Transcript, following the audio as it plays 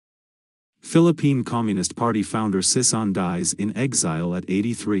Philippine Communist Party founder Sison dies in exile at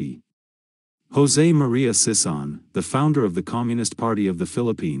 83. Jose Maria Sison, the founder of the Communist Party of the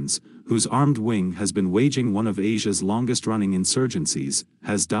Philippines, whose armed wing has been waging one of Asia's longest-running insurgencies,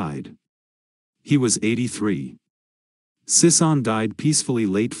 has died. He was 83. Sison died peacefully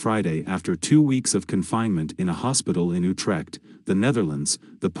late Friday after 2 weeks of confinement in a hospital in Utrecht, the Netherlands,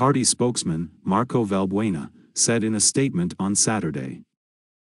 the party's spokesman, Marco Valbuena, said in a statement on Saturday.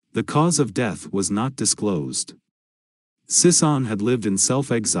 The cause of death was not disclosed. Sison had lived in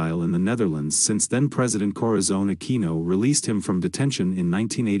self-exile in the Netherlands since then-President Corazon Aquino released him from detention in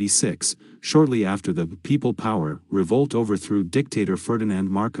 1986, shortly after the People Power revolt overthrew dictator Ferdinand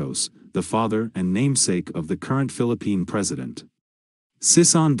Marcos, the father and namesake of the current Philippine president.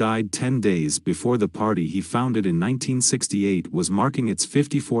 Sison died 10 days before the party he founded in 1968 was marking its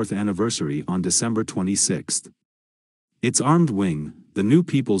 54th anniversary on December 26. Its armed wing, the New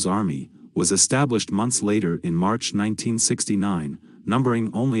People's Army, was established months later in March 1969, numbering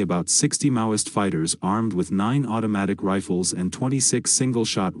only about 60 Maoist fighters armed with 9 automatic rifles and 26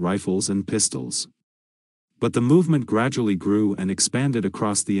 single-shot rifles and pistols. But the movement gradually grew and expanded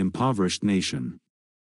across the impoverished nation.